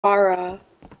Tara.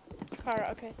 Kara,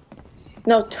 okay.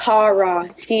 No, Tara.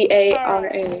 Tara, T-A-R-A.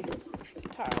 okay.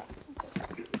 Tara.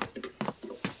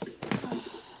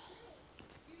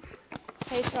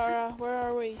 Hey Tara, where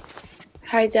are we?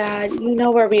 Hi, Dad. You know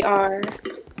where we are.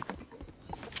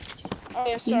 Oh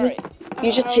yeah, You sorry. just,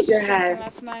 you just I hit was your just drinking head.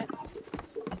 last night.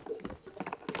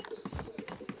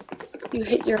 You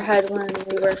hit your head when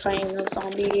we were fighting those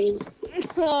zombies.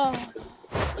 Oh,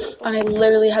 I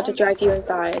literally had to drag zombies. you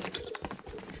inside.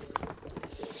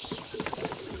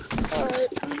 Alright.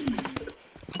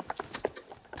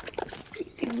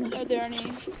 Are there any? Oh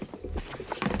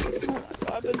my god,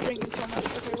 I've been drinking so much.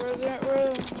 Okay,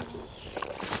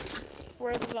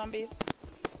 where are the zombies?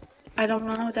 I don't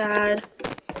know, Dad.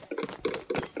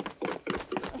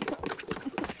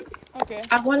 Okay.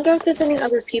 I wonder if there's any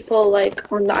other people, like,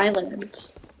 on the island.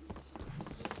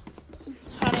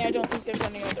 Honey, I don't think there's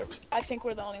any other. I think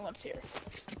we're the only ones here.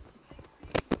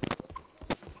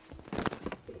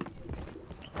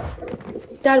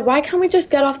 Dad, why can't we just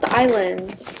get off the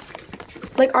island?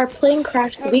 Like, our plane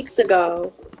crashed weeks Because,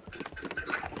 ago.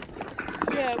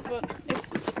 yeah, but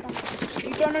if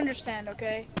you don't understand,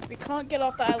 okay? We can't get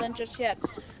off the island just yet.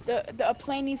 A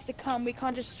plane needs to come. We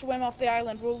can't just swim off the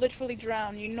island. We'll literally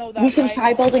drown. You know We that, can right?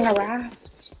 try building a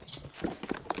raft.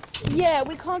 Yeah,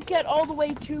 we can't get all the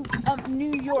way to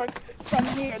New York from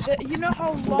here. You know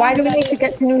how Why long do we that need to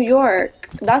get is? to New York?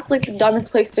 That's, like, the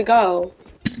dumbest place to go.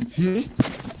 Because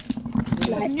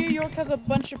Like, New York has a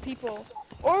bunch of people.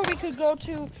 Or we could go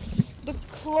to the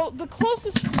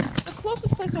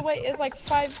closest place away is like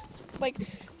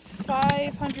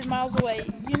 500 miles away.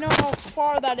 You know how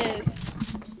far that is.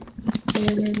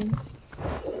 mm,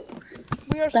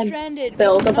 We are then stranded. We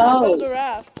build a cannot build boat. a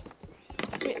raft.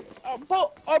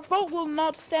 Our boat will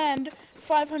not stand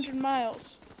 500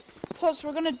 miles. Plus,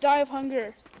 we're gonna die of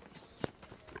hunger.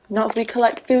 Not if we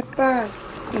collect food first.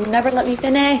 You never let me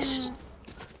finish.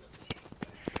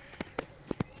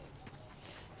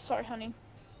 Sorry, honey.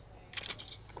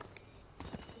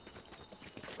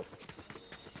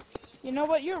 You know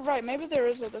what? You're right. Maybe there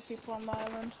is other people on the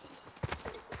island.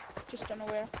 Just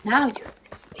unaware. Now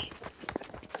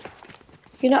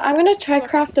you know, I'm gonna try So,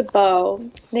 craft a bow.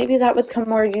 Maybe that would come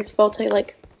more useful to,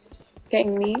 like,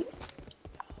 getting meat.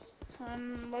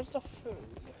 where's the food?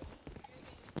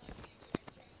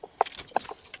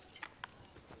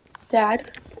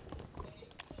 Dad,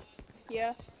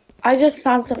 Yeah. I just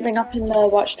found Yeah, something up Tara. in the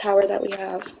watchtower that we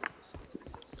have.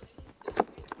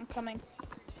 I'm coming.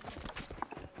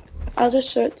 I'll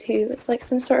just show it to you. It's like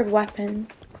some sort of weapon.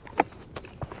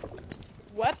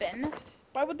 Weapon?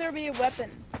 Why would there be a weapon?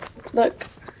 Look,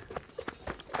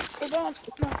 Hold on.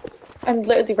 No. I'm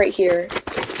literally right here.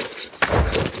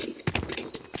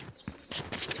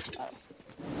 Oh.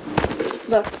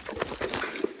 Look,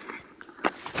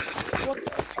 What?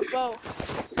 A bow.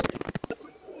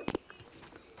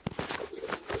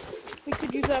 We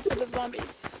could use that for the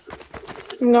zombies.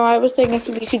 no, I was saying if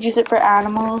we could use it for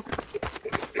animals.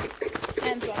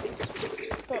 And zombies.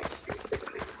 But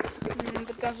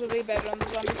the guns will be better than the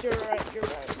zombies. You're right. You're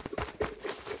right.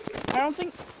 I don't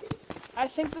think... I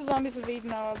think the zombies have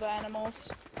eaten all the animals.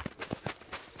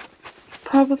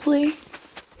 Probably.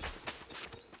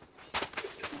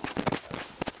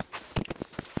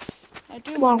 I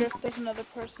do Well, wonder if there's another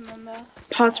person on the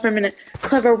pause for a island. minute.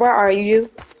 Clever, where are you?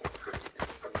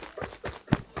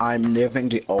 I'm nearing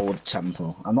the old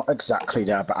temple. I'm not exactly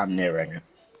there, but I'm nearing it.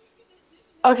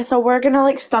 Okay, so we're gonna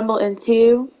like stumble into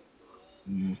you.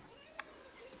 Mm.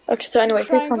 Okay, so anyway,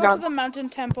 Try here's and one go to gone. the mountain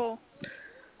temple.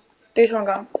 There's one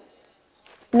gone.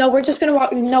 No, we're just gonna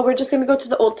walk. No, we're just gonna go to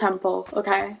the old temple.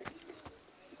 Okay.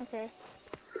 Okay.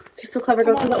 Okay, so Clever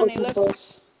Come goes to on, the old honey. temple.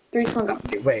 There's one gone.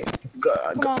 Wait, go,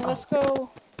 Come go, on. oh. Let's go.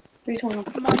 There's one gone.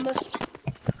 Come on.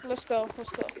 Let's go. Let's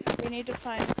go. We need to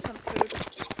find some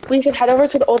food. We could head over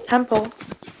to the old temple.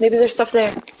 Maybe there's stuff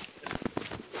there.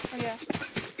 Oh yeah.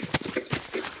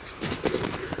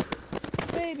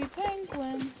 Baby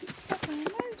penguin.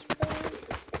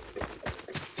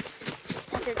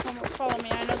 Okay, come on. Follow me.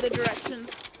 I know the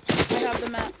directions. I have the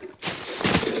map.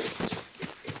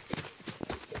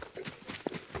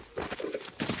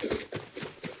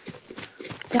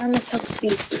 Damn, this so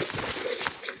steep.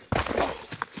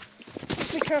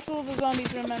 Just be careful of the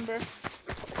zombies. Remember.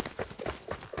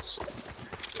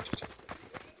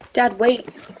 Dad, wait.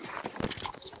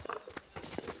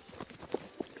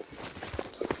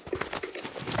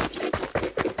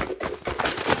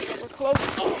 We're close.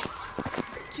 Oh.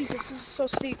 Jesus, this is so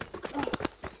steep. Oh.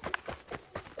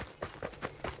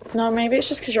 No, maybe it's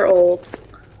just because you're old.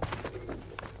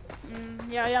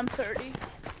 Yeah, I am 30.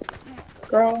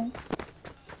 Girl.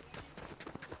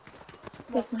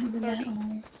 Wow. is my internet 30.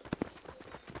 on?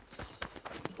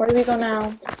 Where do we go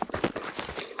now?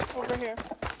 Over here.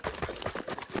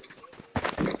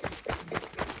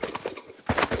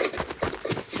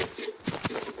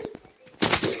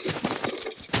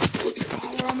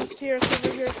 Oh, we're almost here. It's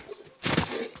over here.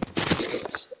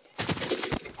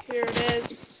 Here it is.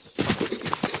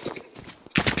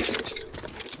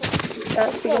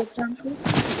 That's the old temple.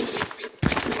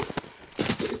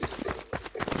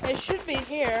 It should be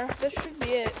here. This should be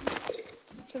it.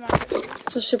 Tonight.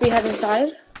 So should we head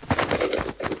inside?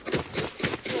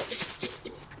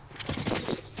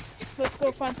 Let's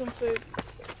go find some food.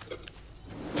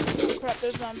 Oh crap,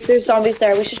 there's zombies. There's zombies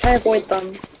there. We should try to avoid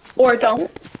them. Or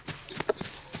don't.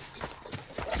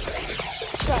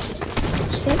 Crap.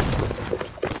 Shit.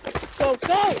 Go,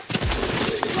 go!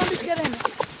 Zombies, get in!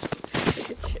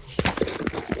 Shit.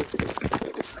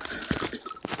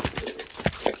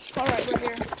 Alright, we're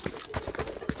here.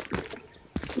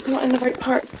 I'm not in the right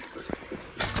part.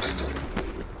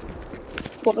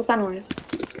 What was that noise?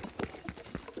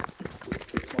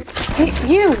 Hey,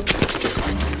 you!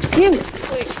 You!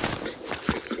 Wait.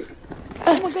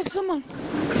 Oh my god, someone!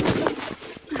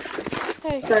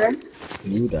 Hey. Sir,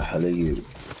 Who the hell are you?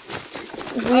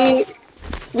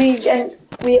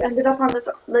 we ended up on this,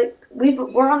 like,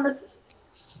 we're on this.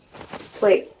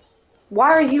 Wait,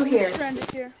 why are you here?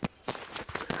 Stranded here.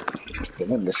 I've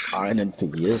been on this island for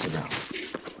years now.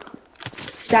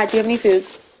 Dad, do you have any food?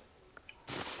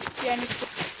 Yeah, I need to...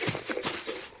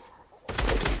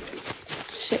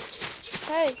 Shit.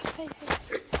 Hey.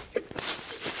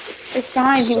 It's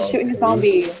fine, he was So shooting a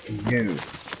zombie. You.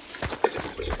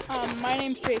 My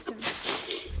name's Jason.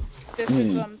 This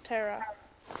is, Tara.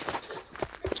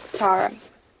 Tara.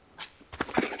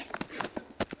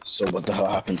 So what the hell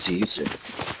happened to you two?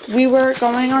 We were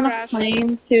going on a Crashed.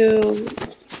 plane to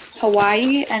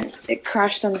Hawaii and it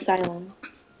crashed on this island.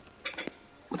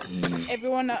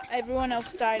 Everyone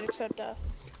else died except us.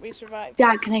 We survived.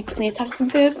 Dad, can I please have some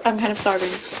food? I'm kind of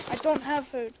starving. I don't have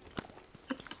food.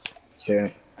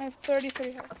 Okay. I have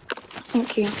 33 health.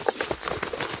 Thank you.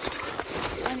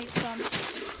 I need some.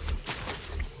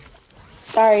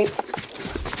 Sorry.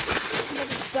 I'm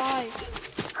gonna die.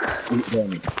 Eat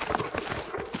them.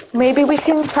 Maybe we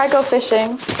can try go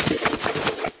fishing.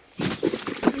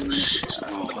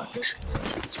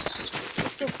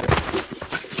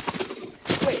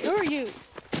 Wait, who are you?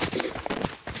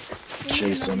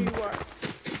 Jason. Who you are.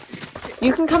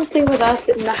 You can come stay with us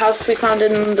in the house we found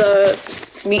in the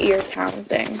Meteor Town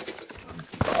thing.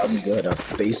 I'm good.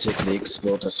 I've basically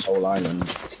explored this whole island.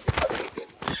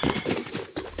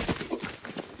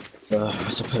 I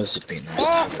suppose it'd be nice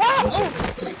to have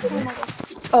Oh my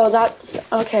god. Oh, that's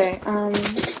okay.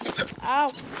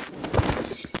 Ow.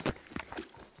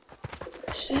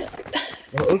 Shit.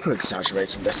 We're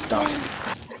over-exaggerating this stuff.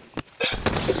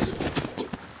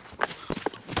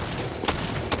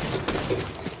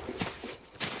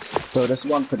 So there's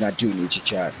one thing I do need to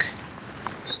check.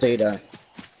 Stay there.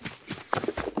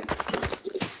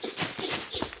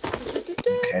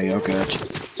 Okay, you're good.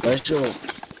 Where's your...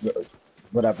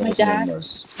 whatever My his dad? name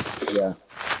was. Yeah.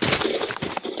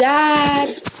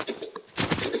 Dad.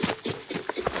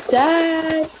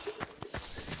 Dad.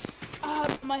 Ah,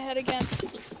 my head again.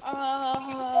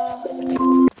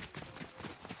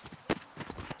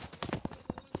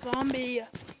 Zombie.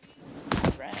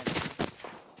 Friend.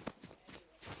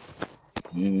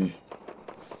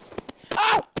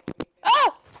 Ow!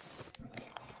 Ow!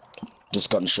 Just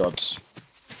gunshots.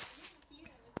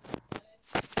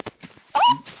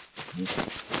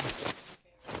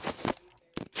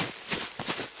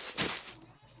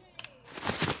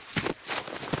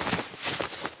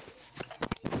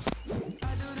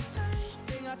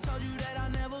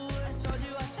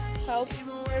 Help.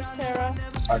 Where's Tara?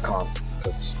 I can't,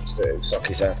 because it's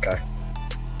Sucky's AFK.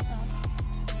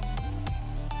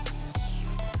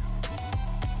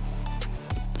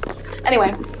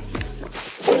 Anyway.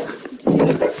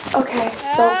 Okay,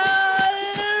 so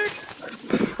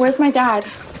where's my dad?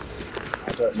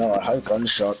 I don't know, I heard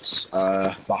gunshots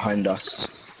behind us.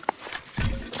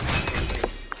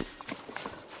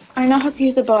 I know how to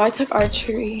use a bow. I took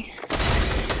archery.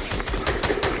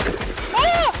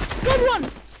 Ah! It's a good one!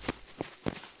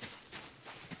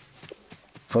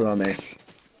 Follow me.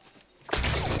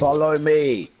 Follow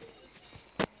me!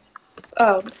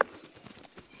 Oh.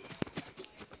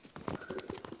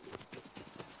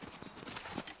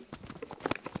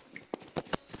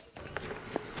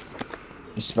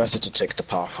 It's better to take the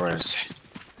path first.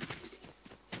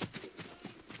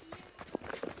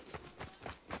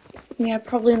 Yeah,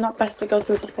 probably not best to go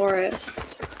through the forest.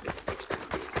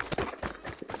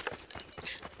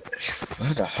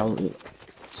 Where the hell?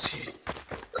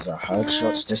 Because I heard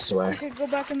shots this way. Okay, go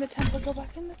back in the temple. Go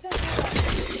back in the temple. Go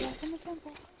back in the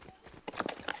temple.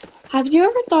 Have you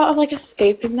ever thought of like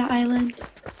escaping the island?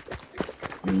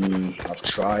 I've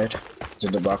tried.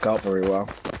 Didn't work out very well.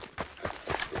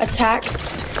 Attacked?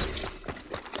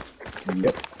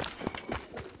 Yep.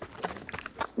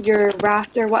 Your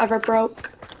raft or whatever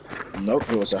broke?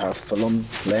 Nope, it was a full-on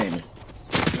plane.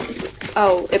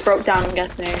 Oh, it broke down, I'm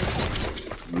guessing.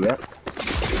 Yep.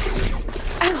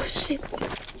 Oh, shit.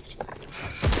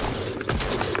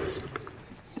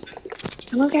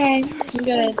 I'm okay. I'm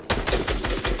good.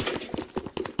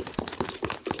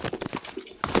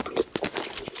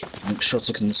 Make sure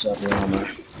to conserve your armor.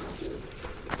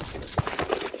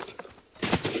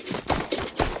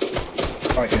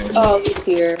 Okay. Oh, he's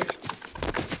here.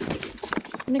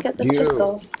 I'm gonna get this You.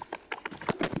 pistol.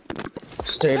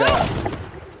 Stay there.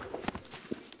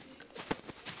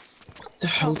 What the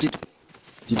hell did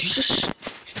you just...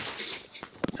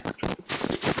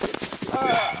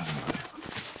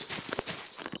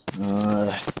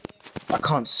 I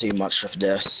can't see much of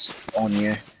this on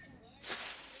you,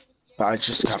 but I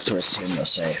just have to assume you're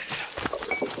safe.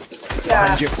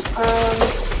 Yeah. Behind you.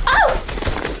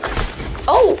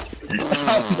 Oh!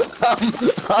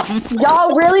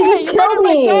 Y'all really Hey, just you murdered killed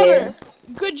my me! daughter.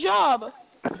 Good job.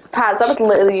 Paz, that was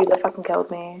literally you that fucking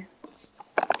killed me.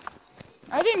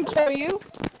 I didn't kill you.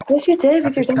 Yes, you did,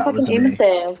 because I you're think dumb that was fucking aim me.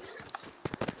 assists.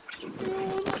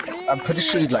 I'm pretty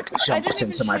sure you like I jumped didn't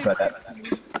into even my shoot. bed.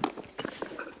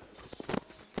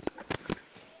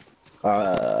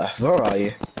 Where are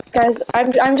you? Guys,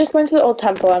 I'm just going to the old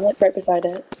temple. I'm like right beside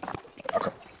it.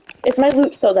 Okay. Is my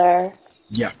loot still there?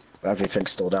 Yeah,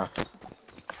 everything's still there.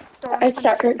 I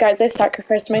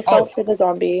sacrificed myself for the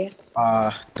zombie.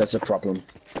 There's a problem.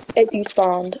 It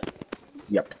despawned.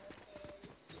 Yep.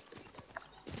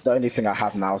 The only thing I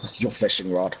have now is your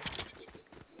fishing rod.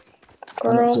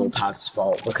 And it's all Girl. Pad's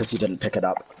fault because he didn't pick it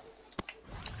up.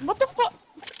 What the fuck?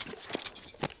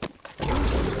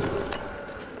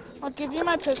 I'll give you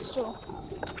my pistol.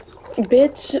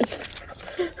 Bitch.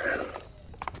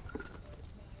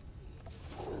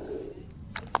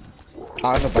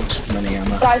 I have a bunch of mini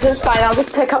ammo. Guys, it's fine. I'll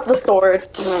just pick up the sword.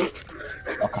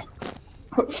 Okay.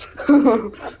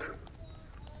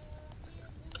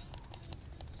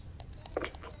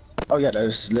 Oh yeah,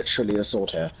 there's literally a sword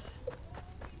here.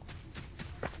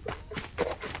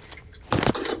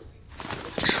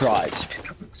 Try to pick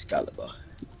up Excalibur.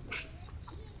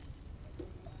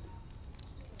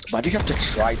 Why do you have to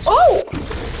try to? Oh!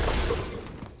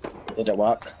 Did it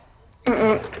work?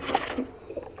 Mm-mm.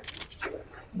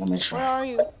 Let me Where try. are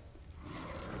you?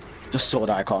 The sword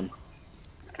icon.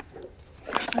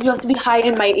 You have to be high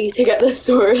and mighty to get this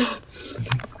sword.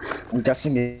 I'm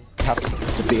guessing you have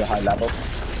to be a high level.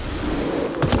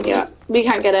 Yeah, we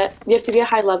can't get it. You have to be a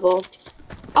high level.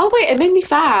 Oh wait, it made me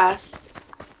fast.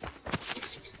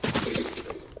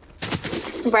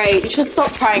 Right, you should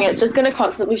stop trying it. It's just gonna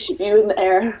constantly shoot you in the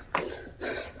air.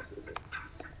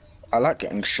 I like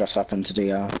getting shot up into the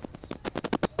air.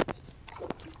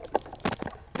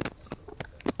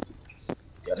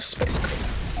 Yeah, this is basically.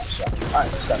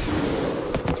 Alright, let's go.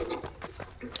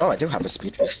 Oh, I do have a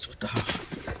speed boost. What the hell?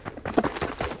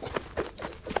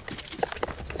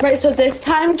 Right, so this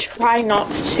time try not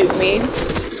to shoot me.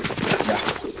 Yeah.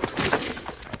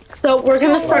 So we're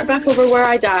gonna start back over where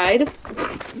I died.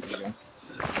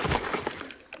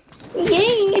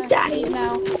 Yay, I died.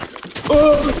 Now.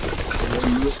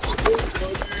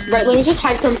 Right, let me just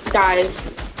hide from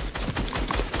guys.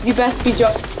 You best be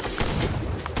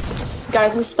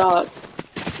Guys, I'm stuck.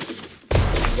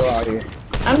 Where are you?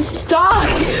 I'm stuck!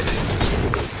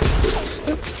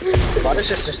 Why does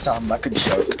this just sound like a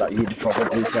joke that you'd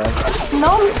probably say?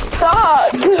 No, I'm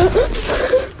stuck!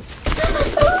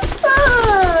 I'm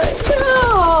stuck!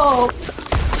 No!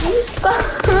 I'm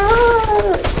stuck!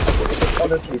 It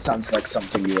honestly sounds like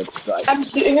something you would like. I'm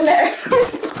shooting in there. I'm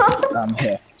stuck! I'm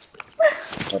here.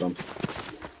 Hold on.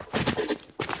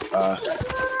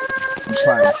 I'm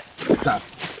trying. That.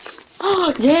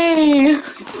 Oh, yay!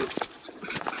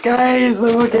 Guys,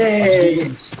 I'm okay.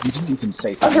 You didn't even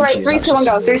say. Okay, right, 3, 2, 1,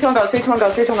 go. 3, 2, 1, go. 3, 2, 1, go.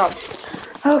 3, 2, 1,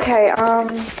 go. Okay,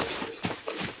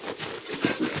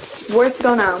 where to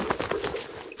go now?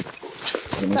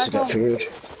 You need to get food.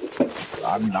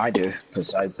 I mean, I do,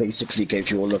 because I basically gave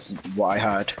you all of what I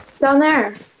had. Down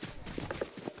there.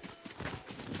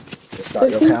 Is that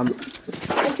your camp?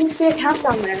 There seems to be a camp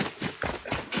down there.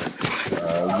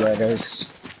 Yeah,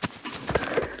 there's.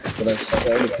 But there's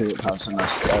the only poop house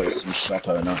unless there is some shop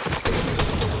owner.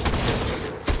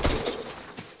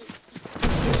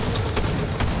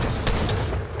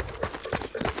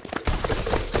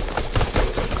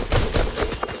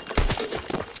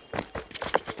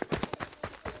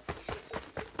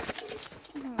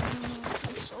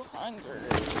 hungry.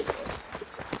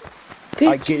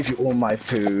 I gave you all my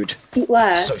food, Eat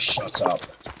less. so shut up.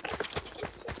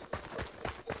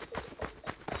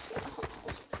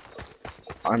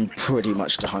 I'm pretty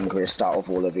much the hungriest out of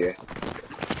all of you.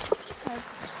 I have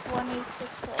 26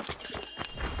 health.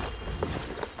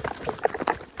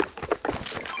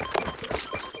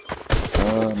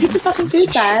 Keep the fucking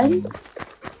food, Ben.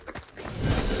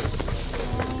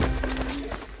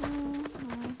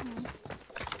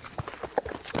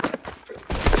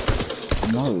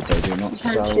 No, they do not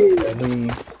sell any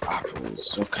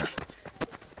apples. Okay.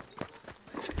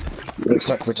 Looks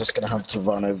like we're just gonna have to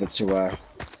run over to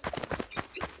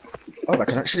oh, I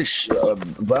can actually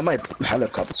where my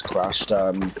helicopter crashed.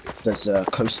 There's a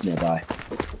coast nearby.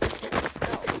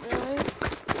 Oh, really?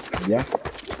 Yeah.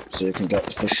 So you can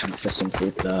get fish and fish and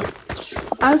food there.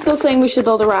 I'm still saying we should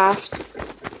build a raft.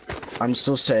 I'm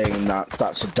still saying that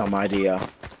that's a dumb idea.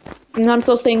 And I'm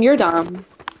still saying you're dumb.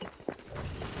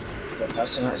 The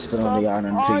person that's been on the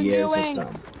island for years is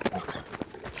arguing. dumb. Okay.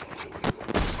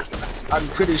 I'm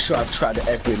pretty sure I've tried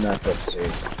every method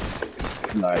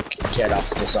to, like, get off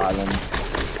this island.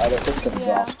 I don't think I've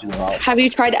draft you out. Have you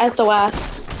tried SOS?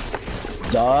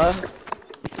 Duh.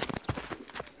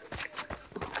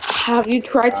 Have you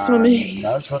tried swimming?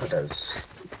 That's what it is.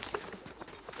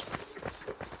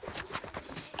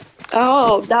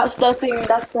 Oh, that's the thing.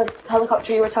 That's the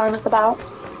helicopter you were telling us about.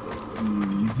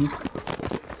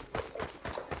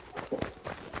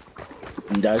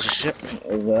 And there's a ship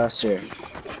over there too.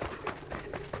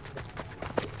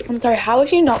 I'm sorry. How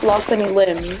have you not lost any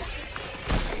limbs?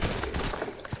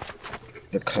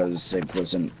 Because it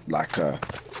wasn't like a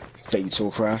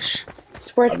fatal crash.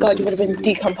 Swear to God, you would have been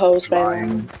decomposed by now.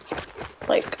 Flying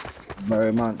Like,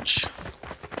 very much.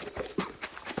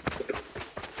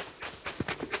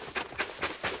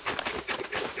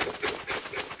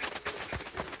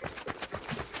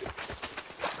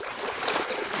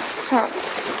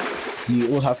 huh. Do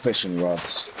you all have fishing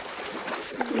rods?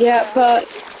 Yeah, but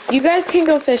you guys can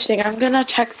go fishing. I'm gonna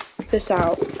check this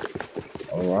out.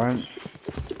 Alright.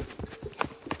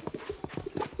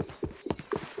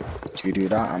 You do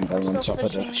that, I'm going on Let's go top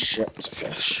of the fishing. ship to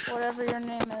fish. Whatever your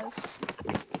name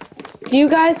is. You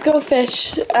guys go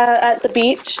fish at the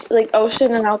beach, like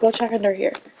ocean, and I'll go check under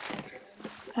here.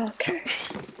 Okay.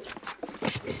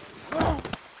 Ah!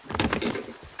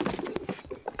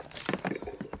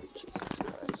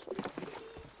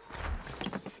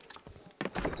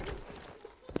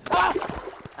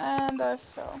 And I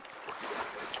fell.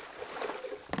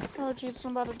 Oh jeez,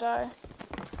 I'm about to die.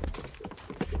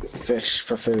 Fish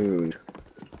for food.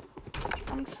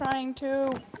 I'm trying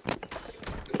to.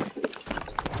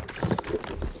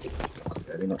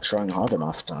 You're not trying hard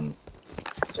enough, Dan.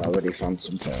 So I already found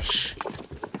some fish.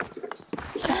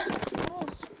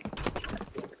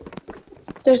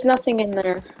 There's nothing in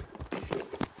there.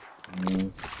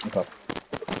 Okay.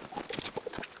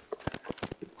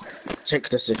 Take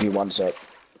this if you want it.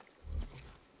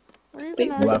 Where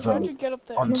even are you? Whoever How'd you get up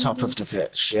there? on top of the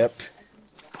ship,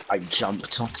 I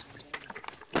jumped on.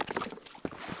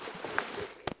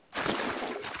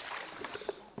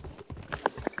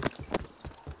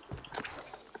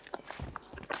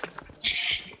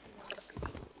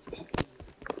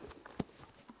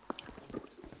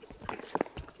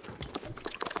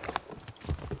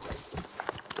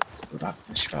 Oh, that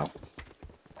fish fell.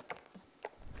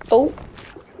 Oh.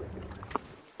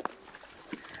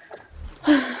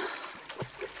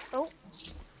 Oh.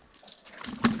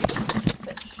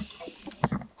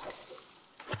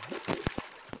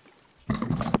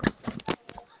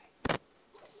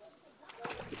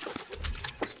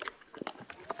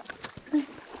 Fish.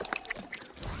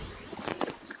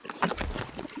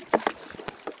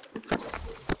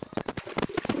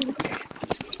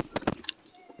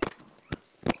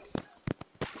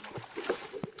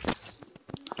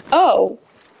 Oh.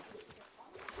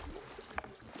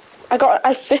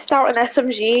 I fished out an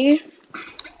SMG.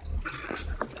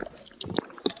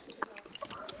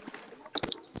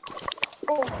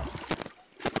 Oh.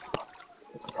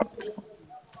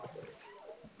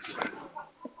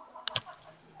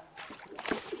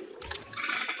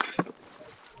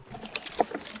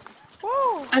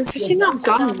 Whoa. I'm fishing out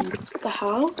guns. What the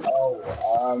hell?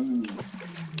 Oh,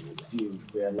 you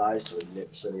realised we're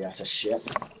literally at a ship.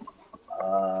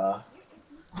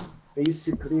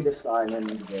 Basically this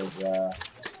island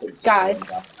was, Guys.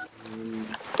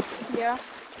 Yeah.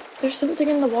 There's something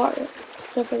in the water.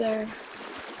 It's over there.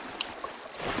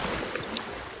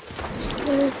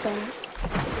 What is that?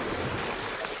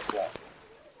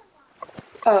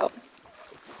 Oh.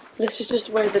 This is just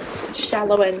where the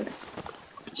shallow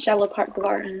part of the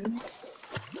water ends.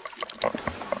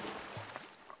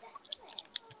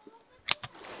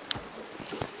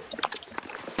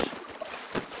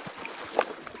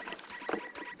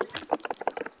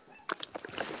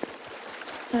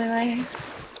 Anyway.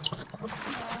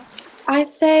 I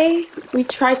say we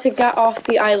try to get off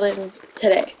the island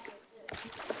today.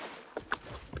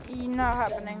 Not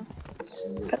happening.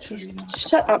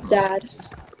 Shut up, Dad.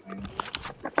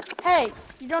 Hey,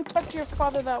 you don't talk to your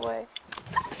father that way.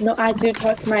 No, I do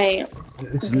talk to my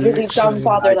It's really dumb literally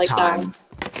father my like that. time.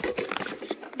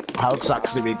 How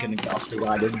exactly are we gonna get off the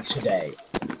island today?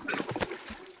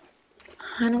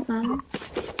 I don't know.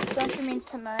 Don't you mean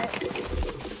tonight?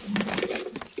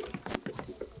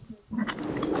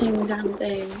 Same damn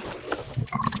thing.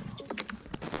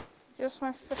 Here's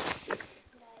my fish.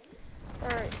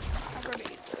 Alright, I'm gonna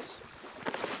eat this.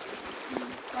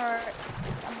 Alright,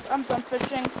 I'm done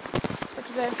fishing for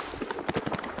today.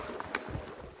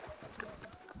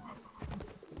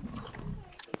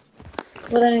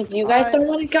 Well then, if you guys Alright. don't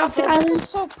want to get off the Bro, this island, is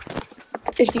so...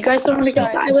 if you guys don't want to get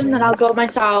off the island, then I'll go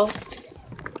myself.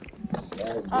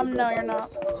 No, you're not.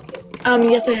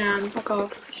 Yes I am. Fuck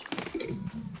off.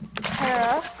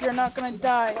 Tara, you're not gonna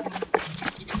die.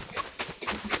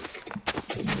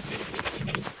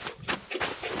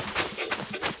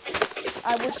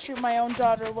 I would shoot my own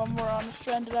daughter when we're on a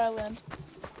stranded island.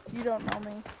 You don't know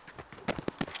me.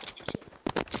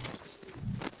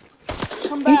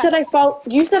 Come back.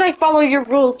 You said I follow your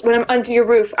rules when I'm under your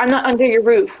roof. I'm not under your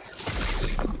roof.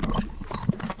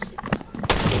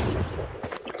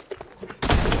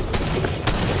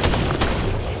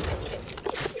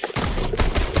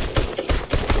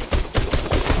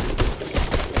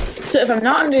 So if I'm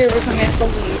not under your roof, I'm gonna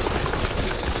follow you.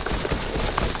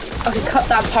 Okay, cut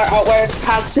that part out where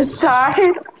Pat just died.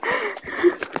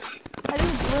 I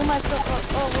just blew myself up.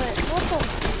 Oh wait, what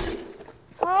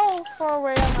the? How far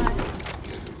away am I?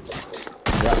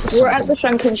 We're at the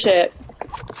sunken ship.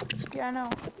 Yeah, I know.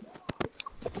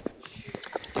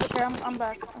 Okay, I'm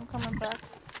back. I'm coming back.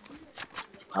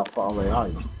 How far away are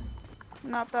you?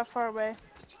 Not that far away.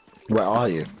 Where are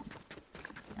you?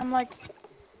 I'm like,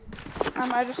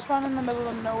 I just spawned in the middle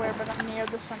of nowhere, but I'm near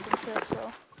the sunken ship,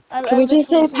 so. Can we just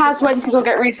say literally see the Pat's went to sunken go ship.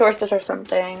 get resources or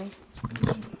something?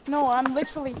 No, I'm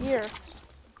literally here.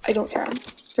 I don't care.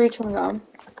 3, 2, 1, go.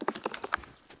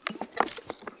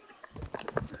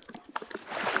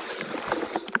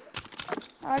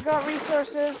 I got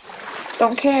resources.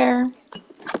 Don't care.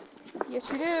 Yes,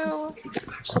 you do.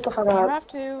 Shut the fuck You up. have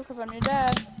to, because I'm your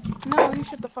dad. No, you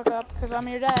shut the fuck up, because I'm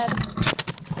your dad.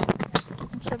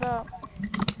 Shut up.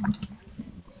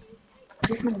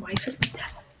 Please, my wife is dead.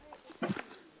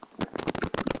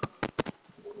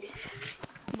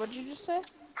 What'd you just say?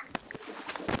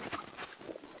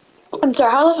 I'm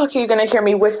sorry, how the fuck are you gonna hear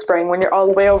me whispering when you're all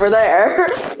the way over there?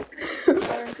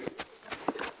 Sorry.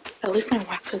 At least my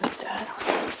wife isn't dead.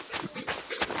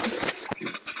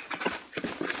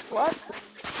 What?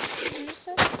 What did you just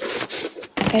say?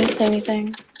 I didn't say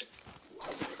anything.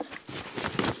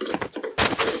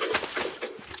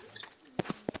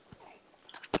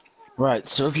 Right,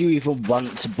 so if you even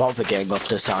want to bother getting off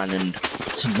this island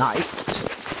tonight,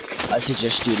 I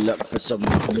suggest you look for some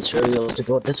materials to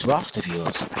build this raft of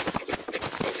yours.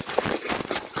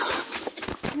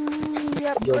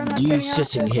 Yep, we're You're not you getting off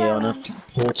sitting this here on a island.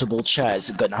 portable chair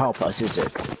isn't going to help us, is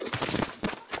it?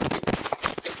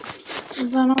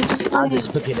 Then I'll just And it's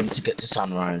beginning to get to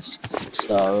sunrise,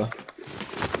 so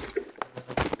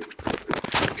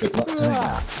good luck doing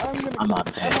that. I'm up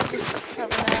here.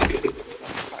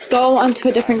 go onto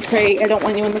a different crate. I don't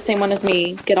want you in the same one as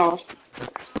me. Get off.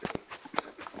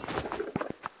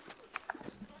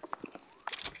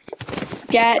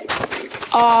 Get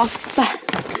off.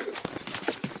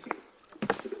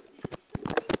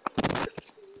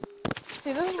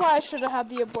 See, this is why I should have had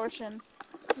the abortion.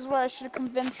 This is why I should have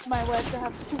convinced my wife to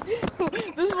have.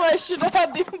 This is why I should have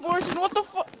had the abortion. What the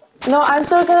fuck? No, I'm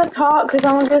still gonna talk because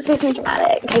I'm gonna say something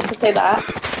dramatic in case you say that.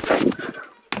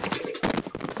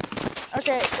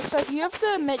 Okay, it's like you have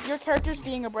to admit your character's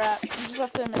being a brat. You just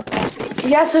have to admit that.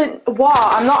 Yes, wow,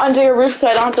 I'm not under your roof, so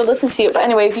I don't have to listen to you. But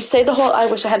anyways, you say the whole I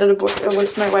wish I had an abortion, I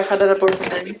wish my wife had an abortion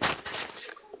thing.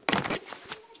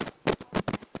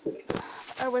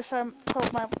 I wish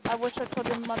I told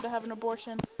your mom to have an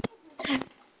abortion.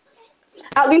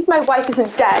 At least my wife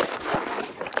isn't dead.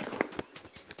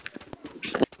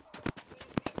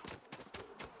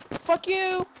 Fuck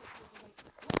you!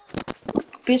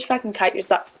 Please fucking kite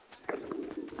yourself.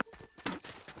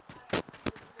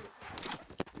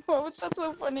 What was that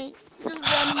so funny? You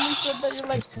just randomly said that you're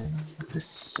like. This is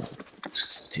so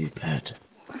stupid.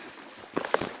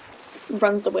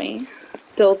 Runs away.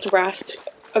 Builds raft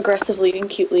aggressively and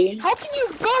cutely. How can you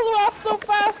build raft so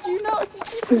fast? You know. What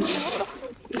the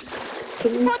fuck?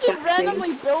 You can't just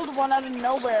randomly build one out of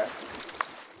nowhere.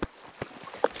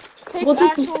 Takes We'll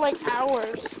just- actual like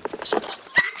hours. Shut the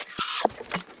fuck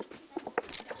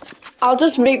I'll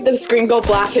just make the screen go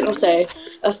black and it'll say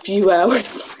a few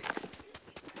hours.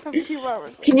 A few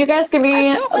hours. Can you guys give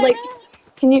me like?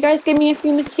 Can you guys give me a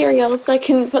few materials so I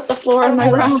can put the floor in my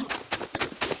room?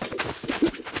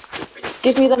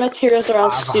 Give me the materials or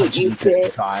I'll shoot you,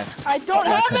 bitch. I don't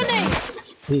have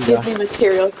any! Give me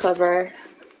materials, Clever.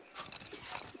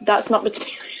 That's not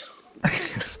material.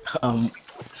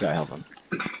 Sorry, hold on.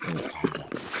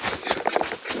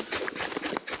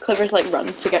 Clever's like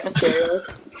runs to get materials.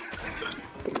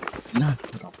 No,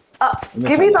 hold on.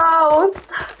 Give me those!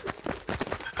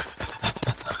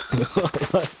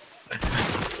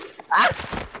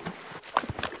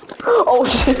 Oh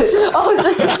shit! Oh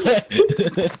shit!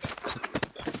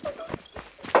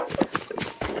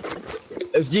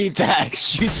 If you dare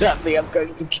shoot at me, I'm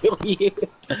going to kill you.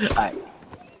 Alright.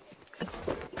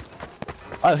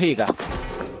 Oh, here you go.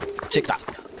 Take that.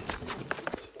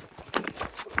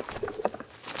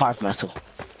 5 metal.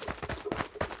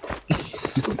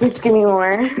 Please give me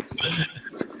more.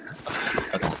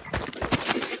 Okay.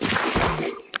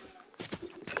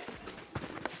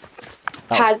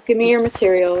 Paz, give me your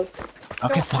materials.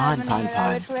 Okay, Don't fine, have fine, any. I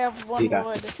fine. literally have one Here you go.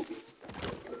 wood.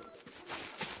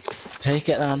 Take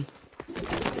it then.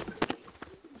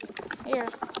 Here.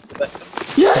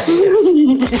 Yeah.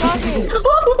 Doggy!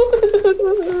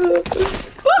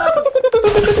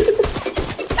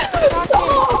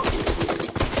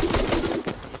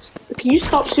 Can you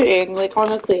stop shooting? Like,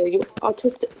 honestly, are you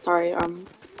autistic? Sorry,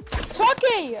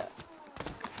 Chucky!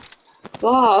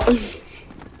 blah.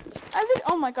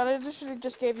 Oh my god, I literally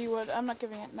just gave you wood. I'm not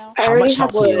giving it now. I How already much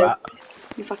have health are you wood. at?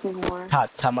 You fucking whore.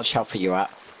 Pat, how much health are you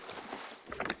at?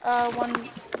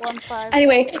 1-5.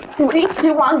 Anyway, 3,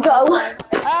 2, 1, go.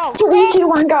 Ow! 3, 2,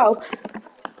 1, go.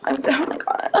 Oh my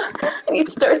god. I need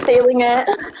to start sailing it.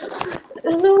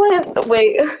 No,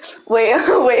 wait.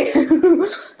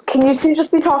 Can you two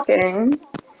just be talking?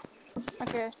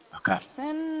 Okay. Okay.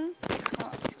 Sin.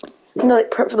 Oh. No,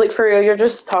 like for real, you're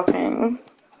just talking.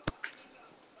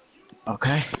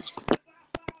 Okay.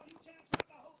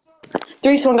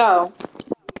 3, 2, 1, go.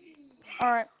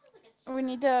 Alright. We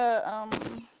need to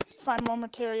find more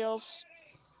materials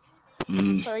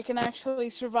so we can actually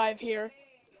survive here.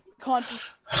 Can't just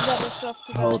let ourselves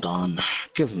to Hold on.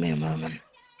 Give me a moment.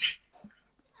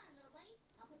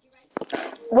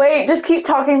 Wait, just keep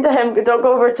talking to him. Don't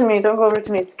go over to me. Don't go over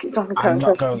to me. Just keep talking to him. I'm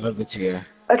not going over to you.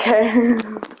 Okay.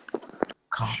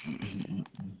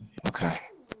 Okay.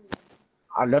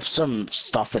 I left some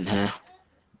stuff in here.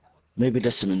 Maybe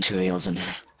there's some materials in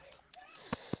here.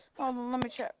 Hold on, let me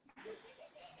check.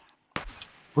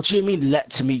 What do you mean,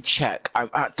 let me check? I'm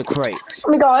at the crate.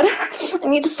 Oh my god. I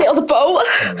need to sail the boat.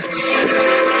 I'm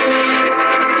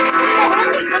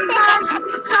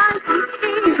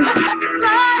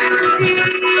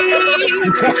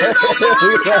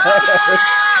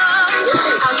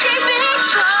keeping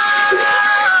strong,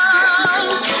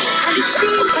 and it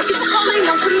seems like it's calling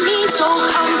out to me, so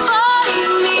come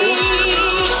find me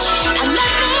and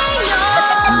let me know.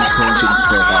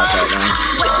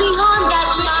 Waiting on that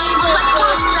line, will I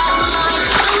cross that line?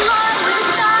 Along with the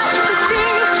sky to the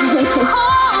sea,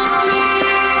 hold me.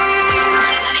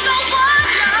 So far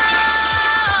now,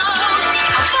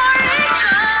 how far it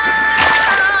goes.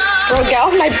 Bro, get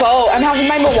off my boat. I'm having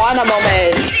my Moana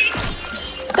moment.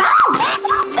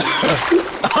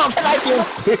 How can I do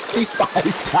 55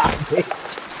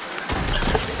 damage?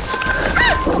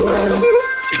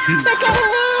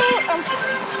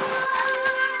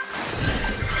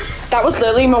 That was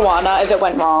literally Moana if it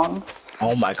went wrong.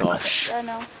 Oh my gosh. I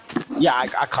know. Yeah,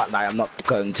 I can't lie. I'm not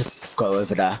going to go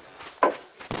over there.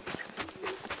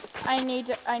 I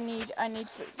need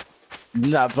food.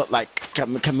 No, but like,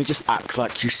 can we just act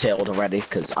like you sailed already?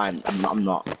 Because I'm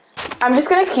not. I'm just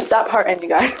gonna keep that part in, you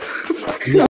guys.